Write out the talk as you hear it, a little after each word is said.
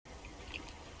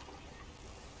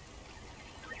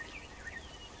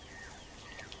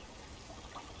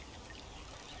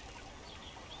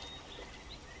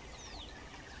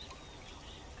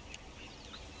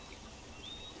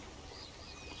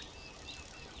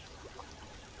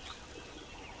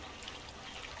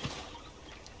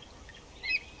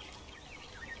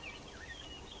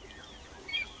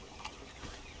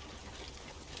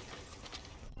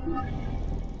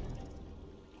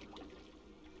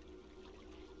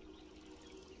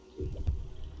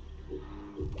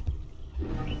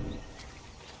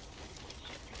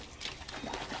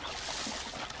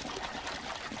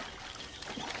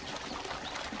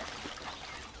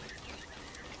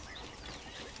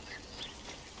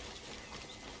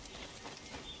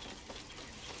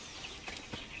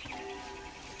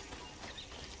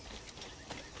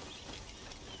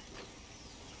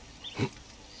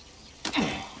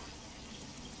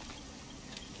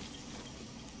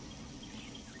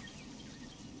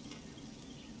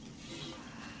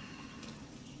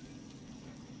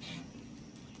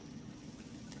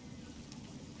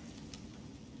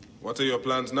What are your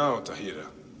plans now, Tahira?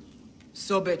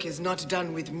 Sobek is not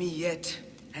done with me yet,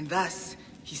 and thus,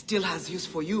 he still has use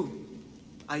for you.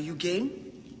 Are you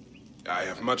game? I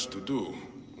have much to do.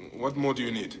 What more do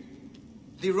you need?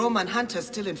 The Roman hunters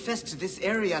still infest this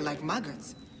area like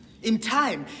maggots. In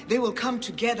time, they will come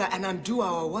together and undo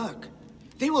our work.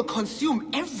 They will consume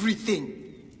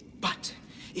everything. But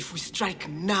if we strike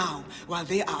now, while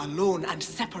they are alone and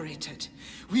separated,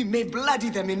 we may bloody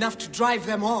them enough to drive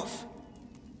them off.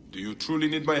 Do you truly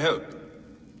need my help?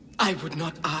 I would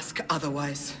not ask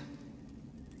otherwise.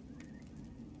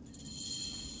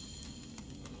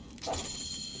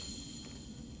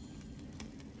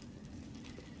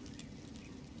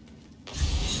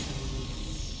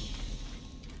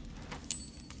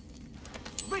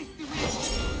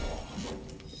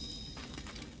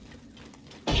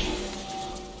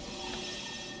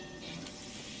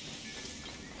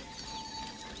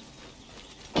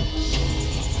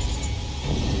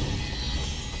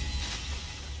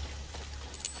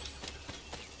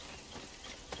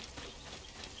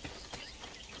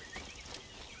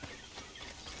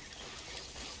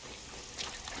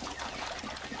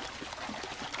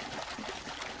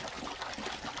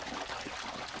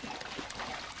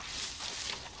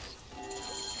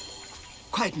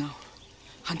 Quiet now.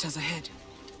 Hunters ahead.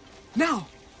 Now!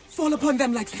 Fall upon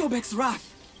them like Sobek's wrath!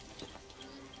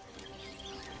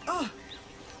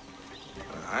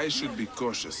 I should be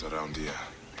cautious around here.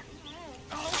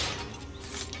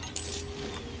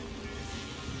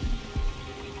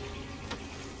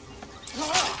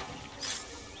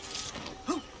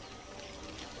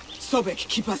 Sobek,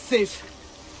 keep us safe.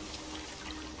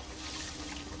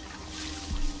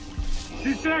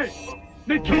 Si sei!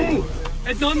 Nessuno!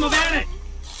 E non muovere!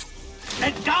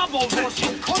 E double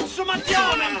in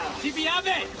consumazione! Ti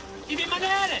piace? Di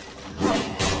rimanere!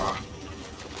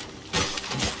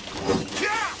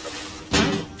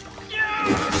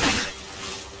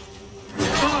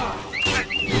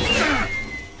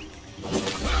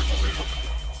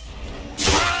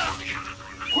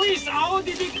 Qui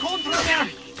audi di contro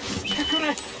me! È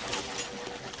corretto!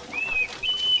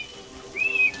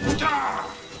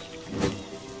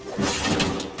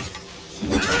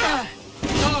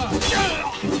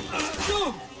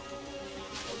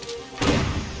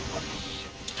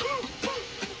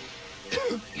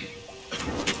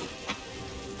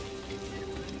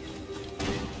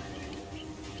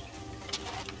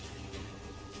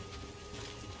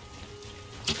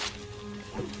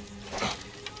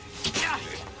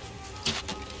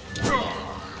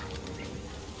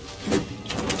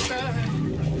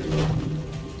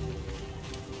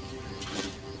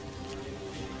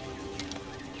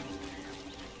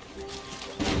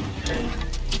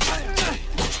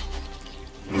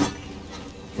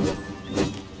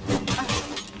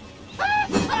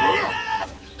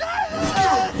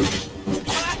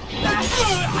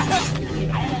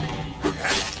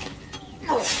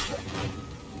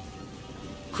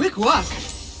 Quick work!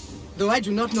 Though I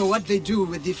do not know what they do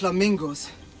with the flamingos.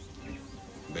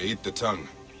 They eat the tongue.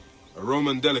 A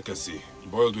Roman delicacy,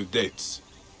 boiled with dates.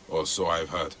 Or so I've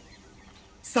heard.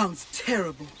 Sounds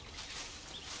terrible.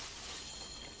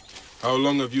 How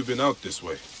long have you been out this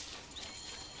way?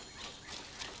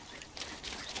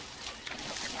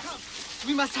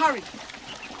 We must hurry.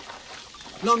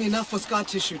 Long enough for scar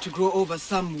tissue to grow over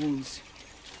some wounds.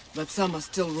 But some are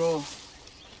still raw.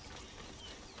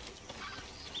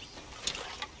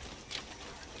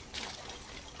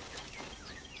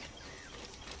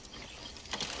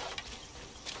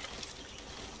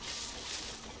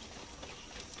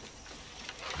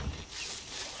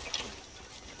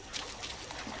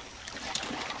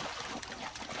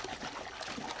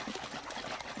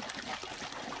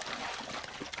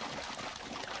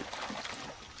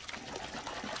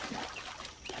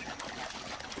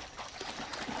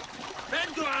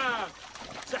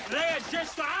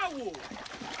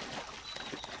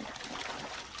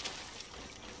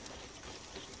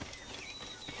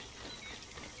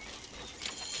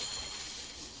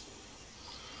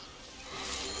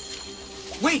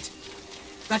 Wait!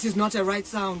 That is not a right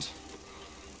sound.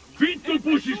 Beetle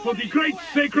bushes for the great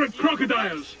sacred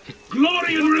crocodiles.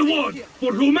 Glory and reward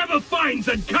for whomever finds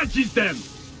and catches them.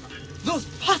 Those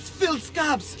pus-filled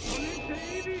scabs!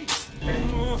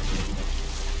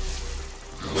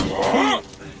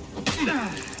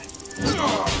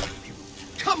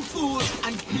 Come, fools,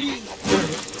 and bleed!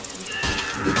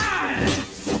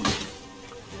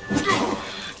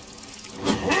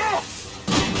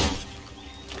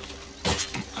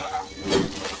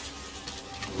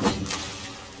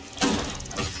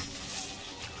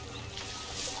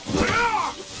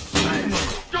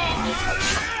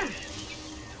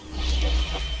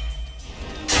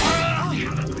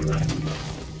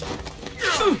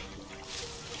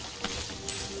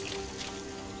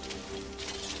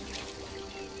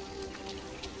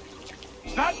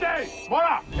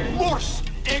 Mora! Mors!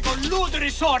 Ego ludere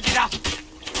sordida!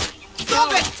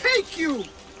 Sobek, take you!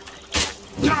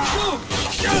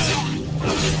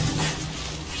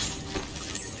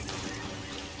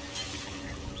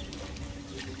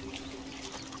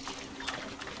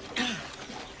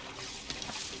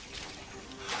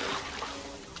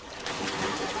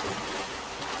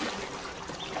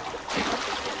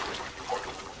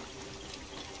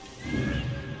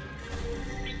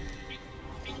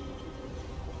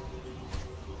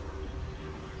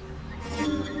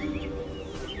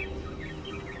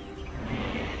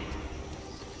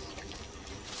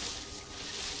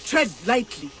 Tread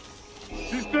lightly.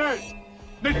 She's dead!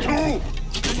 The two!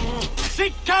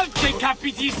 Siccante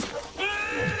capitis!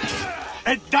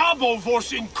 E dabo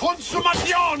vos in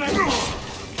consummatione!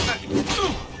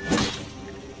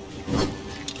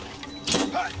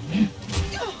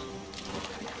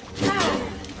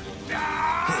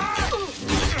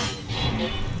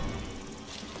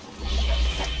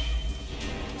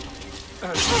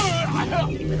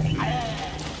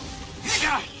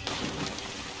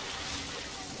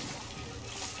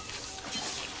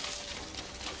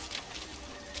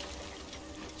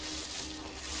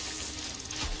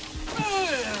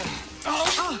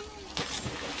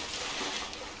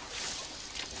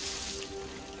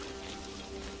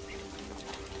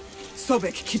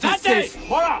 Sobek, keep us safe.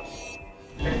 Mora!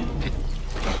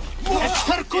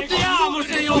 Percutiamo,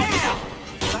 signor!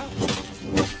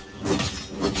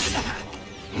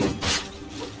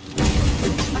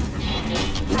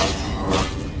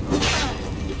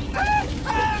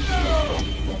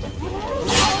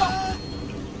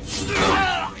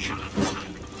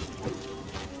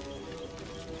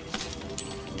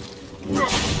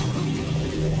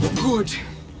 Good.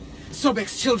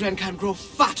 Sobek's children can grow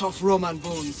fat off Roman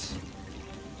bones.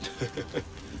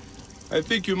 I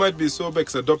think you might be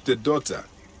Sobek's adopted daughter.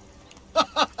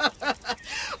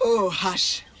 Oh,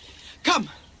 hush. Come.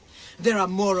 There are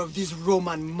more of these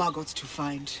Roman maggots to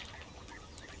find.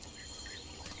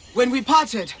 When we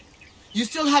parted, you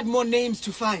still had more names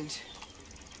to find.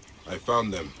 I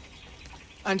found them.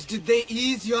 And did they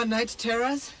ease your night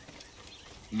terrors?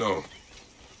 No.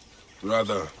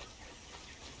 Rather,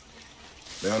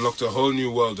 they unlocked a whole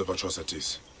new world of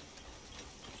atrocities.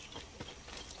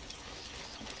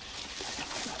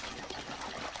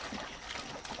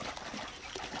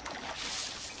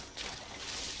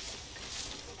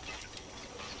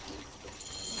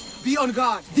 Be on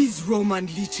guard. These Roman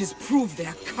leeches prove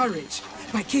their courage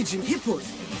by caging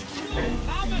hippos.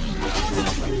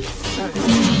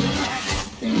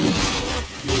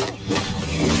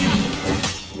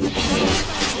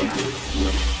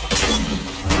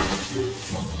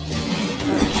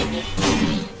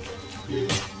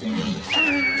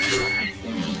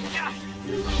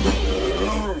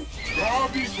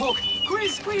 Robbie's hook!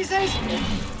 Squeezes!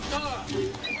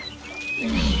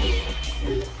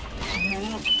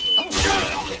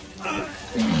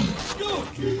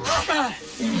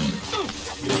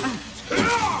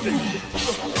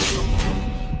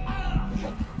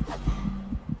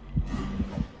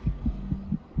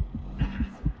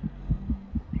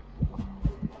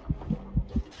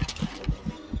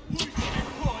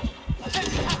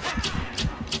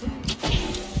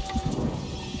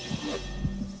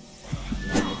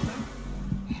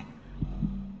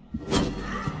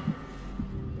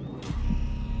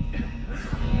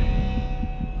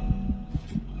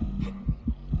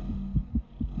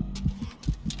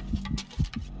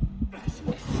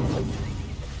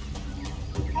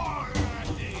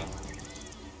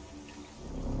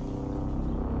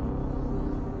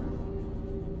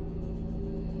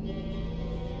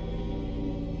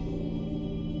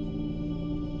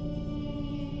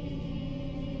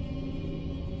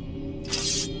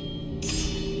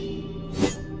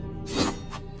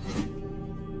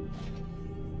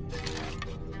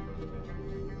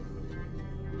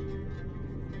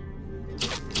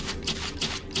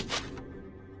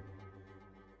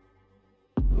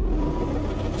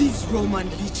 These Roman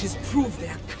leeches prove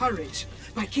their courage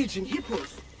by caging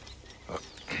hippos.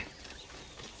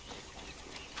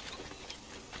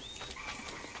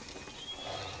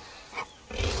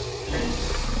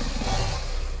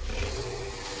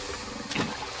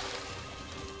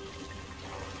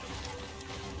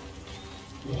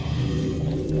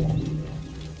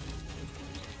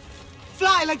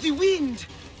 Fly like the wind!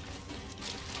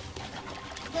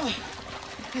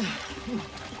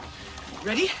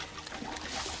 Ready?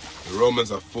 The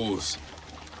Romans are fools.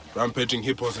 Rampaging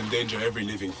hippos endanger every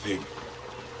living thing.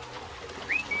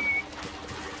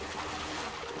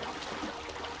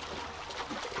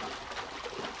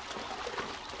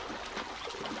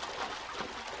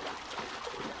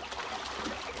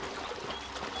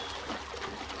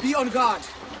 Be on guard.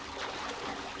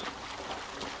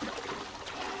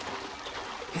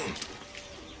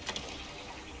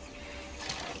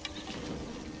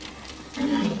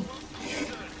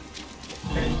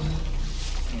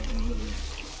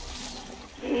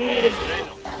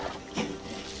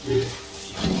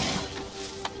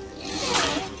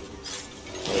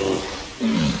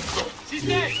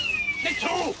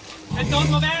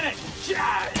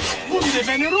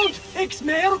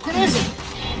 X-mer corretto!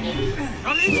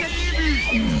 All'inizio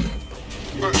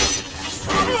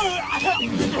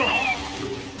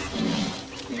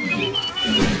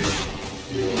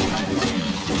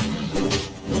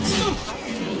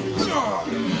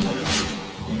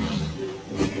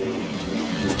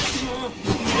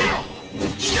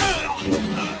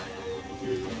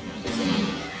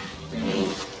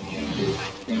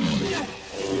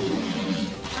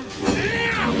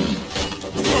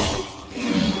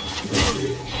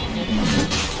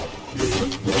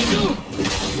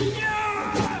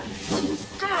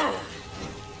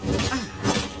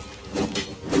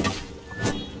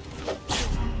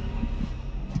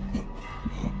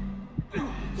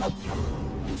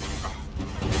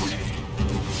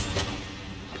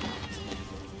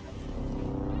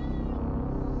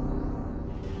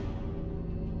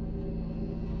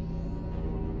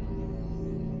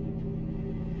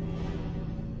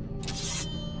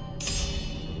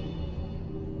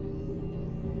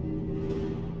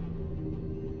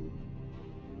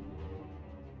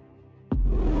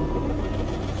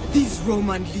These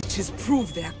Roman leeches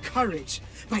prove their courage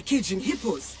by caging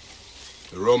hippos.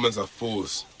 The Romans are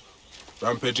fools.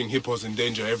 Rampaging hippos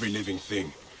endanger every living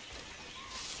thing.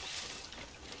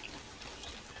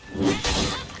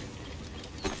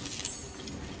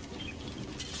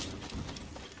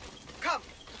 Come,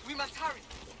 we must hurry.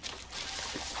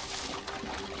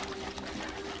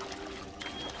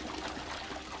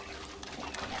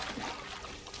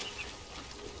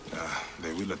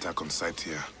 They will attack on sight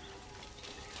here.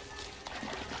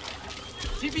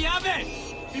 Si piave!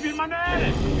 Di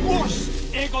rimanere!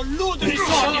 Urs! Ego ludri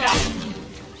solida!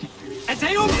 E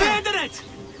te un pederet!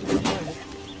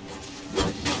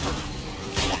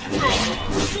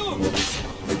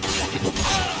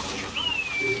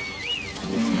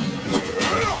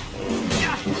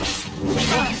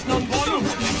 Non voglio!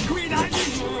 Guidagli!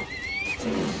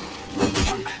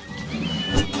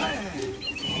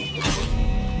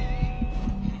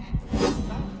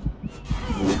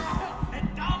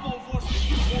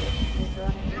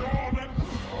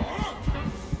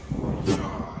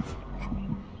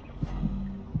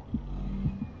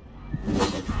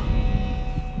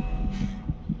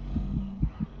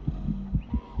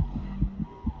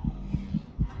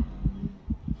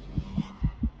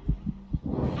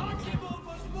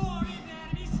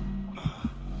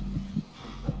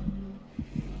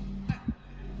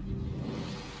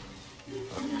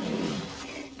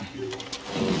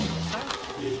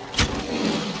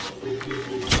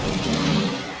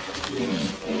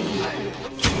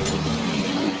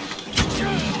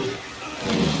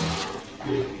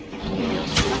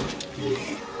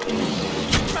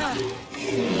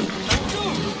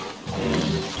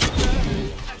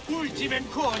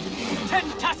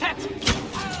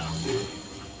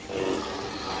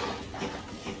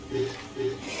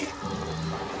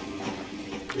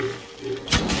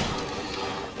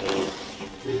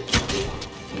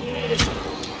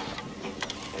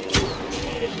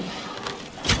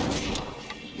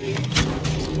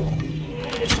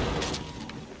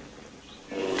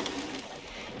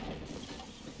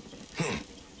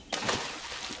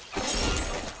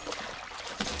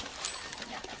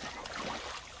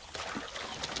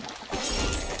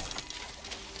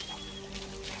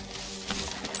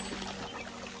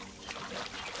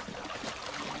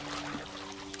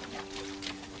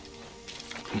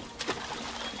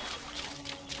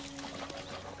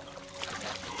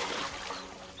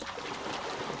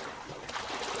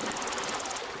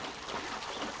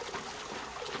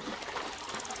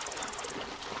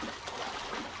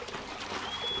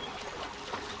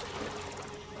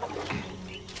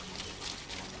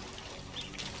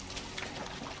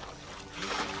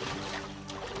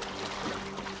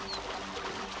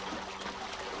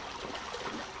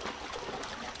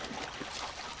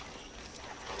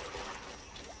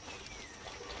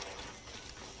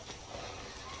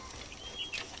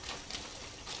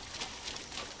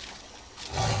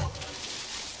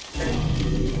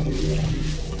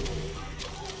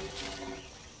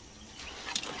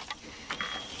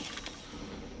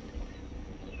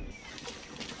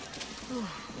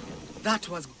 That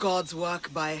was God's work,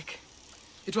 Bayek.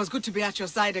 It was good to be at your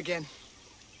side again.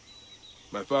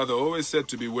 My father always said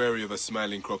to be wary of a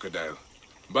smiling crocodile.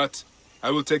 But I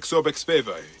will take Sobek's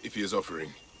favor if he is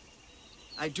offering.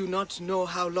 I do not know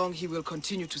how long he will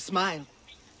continue to smile.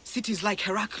 Cities like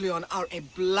Heraklion are a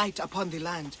blight upon the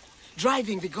land,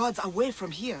 driving the gods away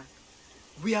from here.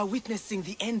 We are witnessing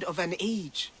the end of an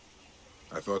age.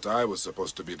 I thought I was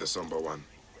supposed to be the somber one.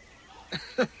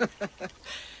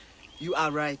 You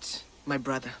are right, my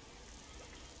brother.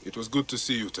 It was good to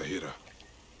see you, Tahira.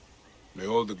 May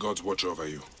all the gods watch over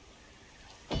you.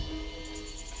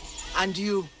 And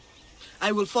you.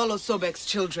 I will follow Sobek's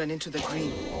children into the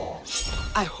green.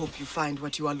 I hope you find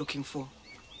what you are looking for.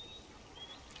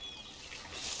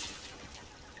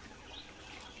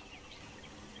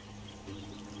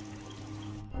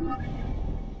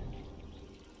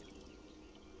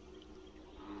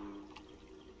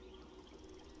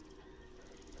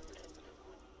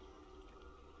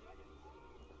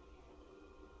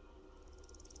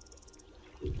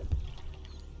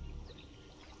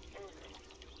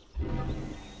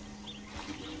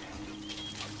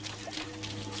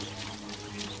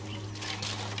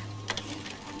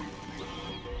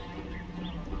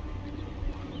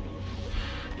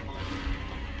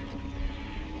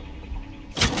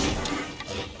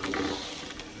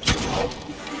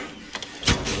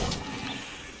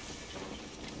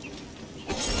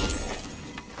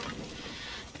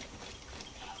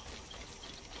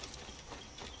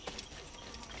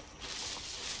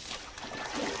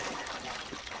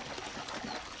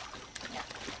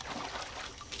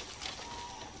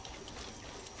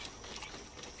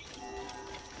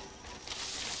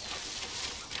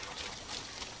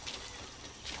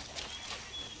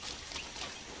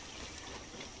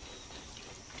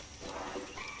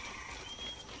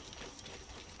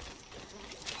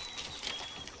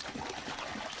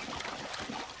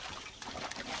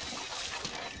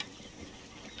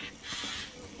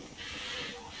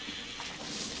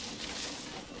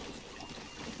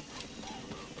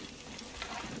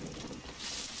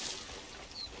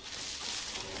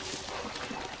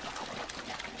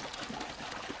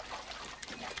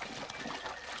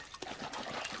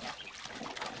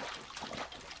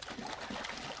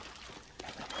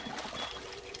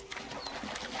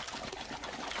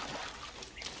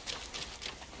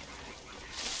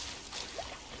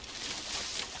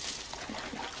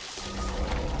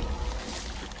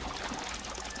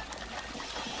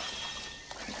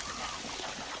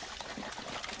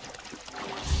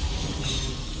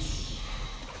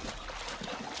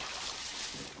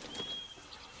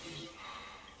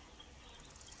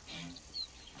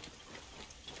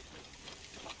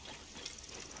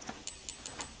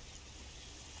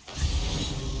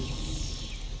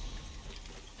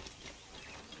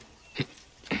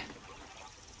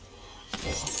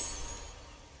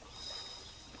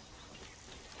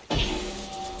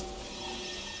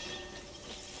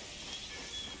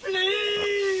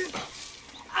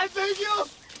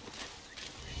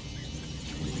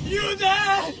 You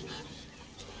there?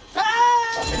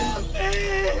 Help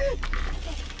me!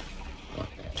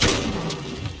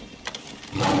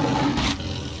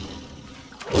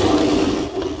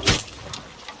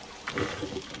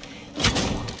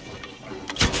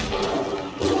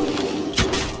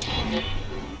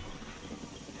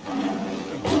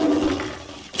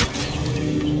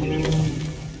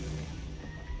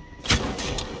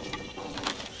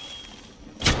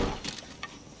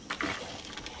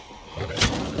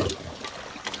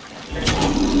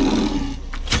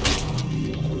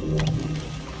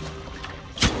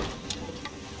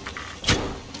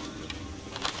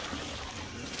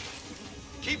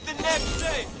 Keep the net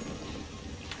safe!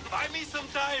 Buy me some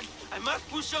time! I must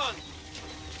push on!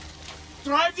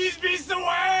 Drive these beasts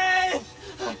away!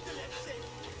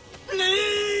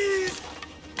 Please!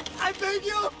 I beg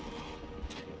you!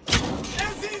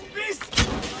 Let these beasts!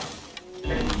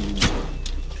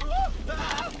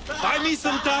 Buy me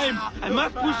some time! I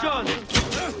must push on!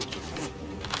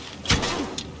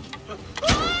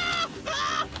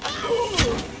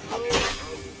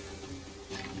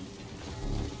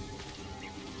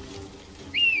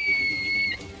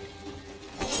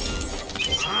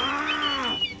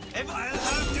 I'll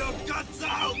have your guts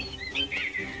out!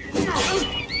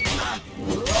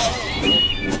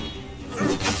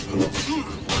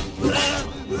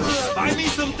 Buy me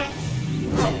some time!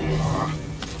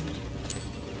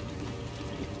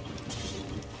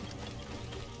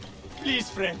 Please,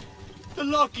 friend. The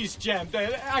lock is jammed.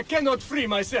 I cannot free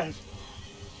myself.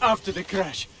 After the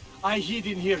crash, I hid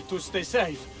in here to stay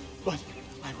safe, but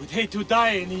I would hate to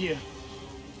die in here.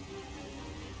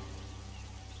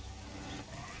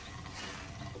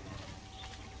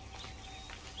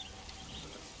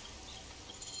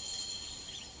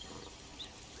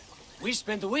 We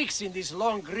spent weeks in this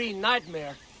long green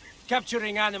nightmare,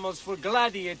 capturing animals for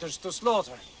gladiators to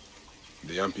slaughter.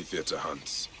 The amphitheater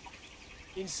hunts.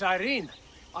 In Cyrene,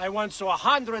 I once saw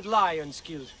 100 lions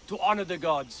killed to honor the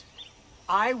gods.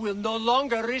 I will no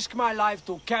longer risk my life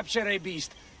to capture a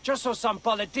beast, just so some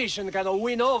politician can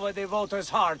win over the voters'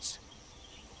 hearts.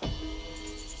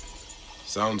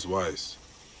 Sounds wise.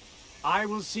 I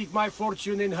will seek my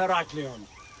fortune in Heraklion.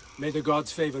 May the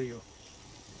gods favor you.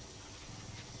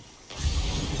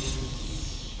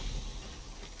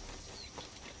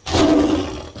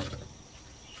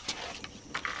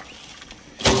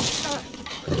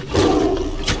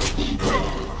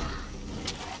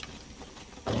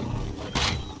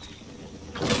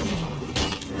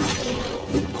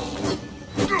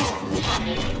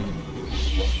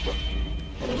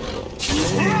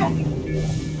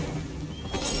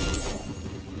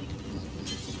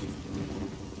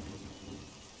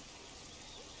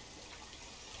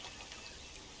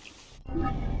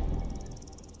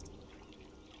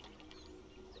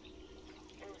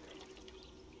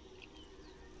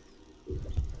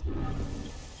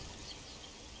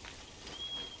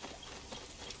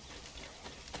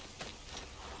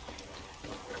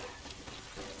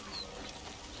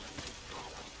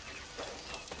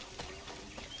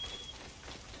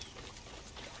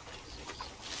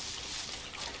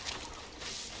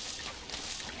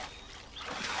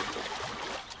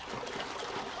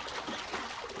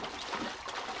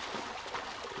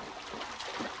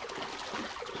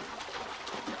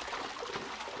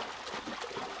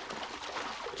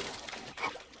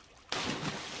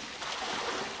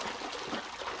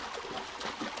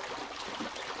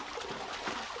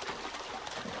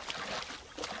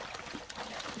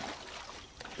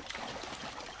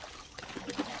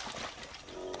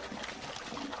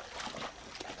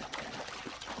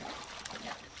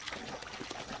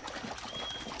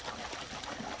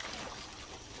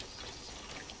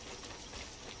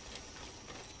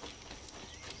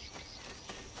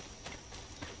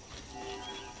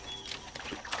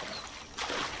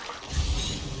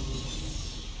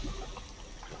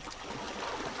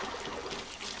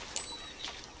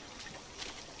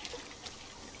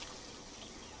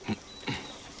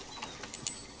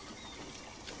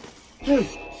 Die,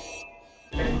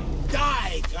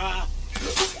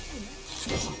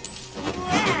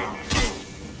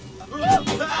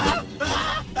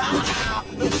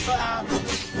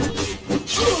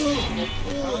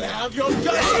 I'll have your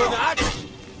guts for that!